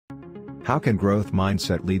How can growth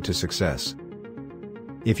mindset lead to success?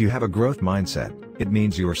 If you have a growth mindset, it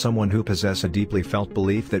means you are someone who possesses a deeply felt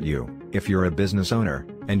belief that you, if you're a business owner,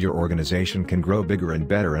 and your organization can grow bigger and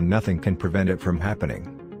better and nothing can prevent it from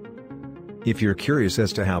happening. If you're curious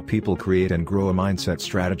as to how people create and grow a mindset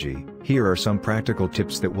strategy, here are some practical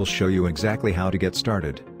tips that will show you exactly how to get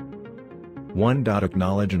started. 1.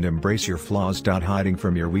 Acknowledge and embrace your flaws. Hiding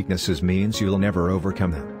from your weaknesses means you'll never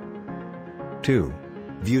overcome them. 2.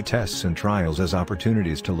 View tests and trials as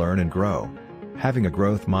opportunities to learn and grow. Having a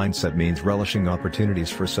growth mindset means relishing opportunities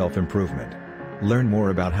for self-improvement. Learn more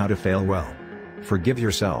about how to fail well. Forgive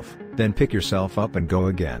yourself, then pick yourself up and go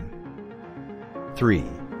again. 3.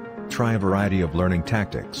 Try a variety of learning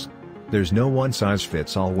tactics. There's no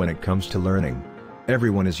one-size-fits-all when it comes to learning.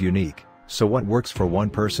 Everyone is unique, so what works for one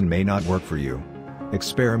person may not work for you.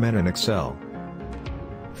 Experiment and excel.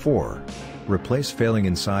 4. Replace failing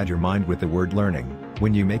inside your mind with the word learning.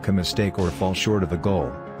 When you make a mistake or fall short of a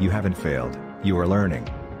goal, you haven't failed, you are learning.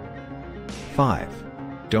 5.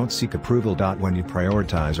 Don't seek approval. When you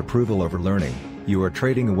prioritize approval over learning, you are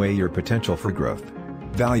trading away your potential for growth.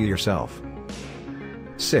 Value yourself.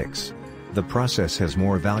 6. The process has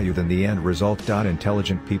more value than the end result.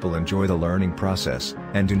 Intelligent people enjoy the learning process,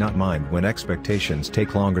 and do not mind when expectations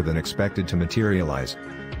take longer than expected to materialize.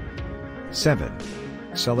 7.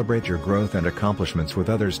 Celebrate your growth and accomplishments with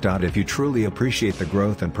others. If you truly appreciate the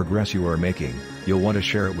growth and progress you are making, you'll want to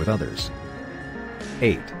share it with others.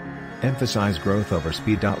 8. Emphasize growth over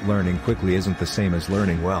speed. Learning quickly isn't the same as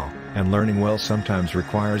learning well, and learning well sometimes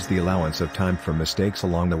requires the allowance of time for mistakes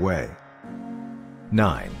along the way.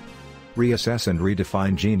 9. Reassess and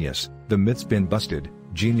redefine genius. The myth's been busted.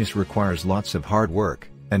 Genius requires lots of hard work,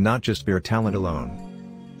 and not just bare talent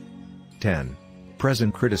alone. 10.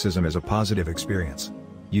 Present criticism is a positive experience.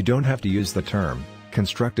 You don't have to use the term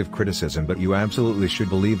constructive criticism, but you absolutely should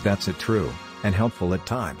believe that's true, and helpful at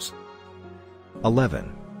times.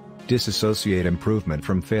 11. Disassociate improvement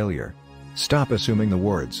from failure. Stop assuming the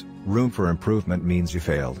words room for improvement means you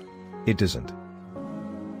failed. It doesn't.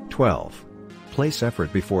 12. Place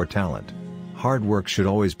effort before talent. Hard work should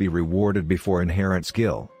always be rewarded before inherent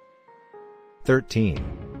skill.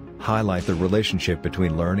 13. Highlight the relationship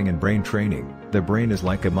between learning and brain training. The brain is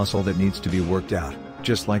like a muscle that needs to be worked out,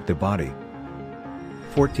 just like the body.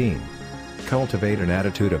 14. Cultivate an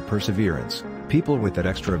attitude of perseverance. People with that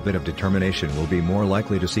extra bit of determination will be more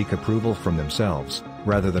likely to seek approval from themselves,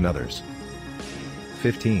 rather than others.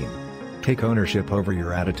 15. Take ownership over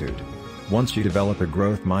your attitude. Once you develop a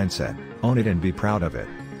growth mindset, own it and be proud of it.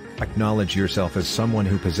 Acknowledge yourself as someone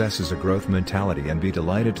who possesses a growth mentality and be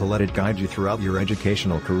delighted to let it guide you throughout your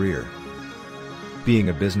educational career. Being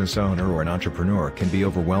a business owner or an entrepreneur can be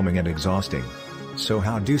overwhelming and exhausting. So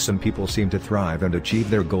how do some people seem to thrive and achieve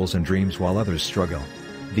their goals and dreams while others struggle?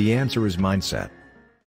 The answer is mindset.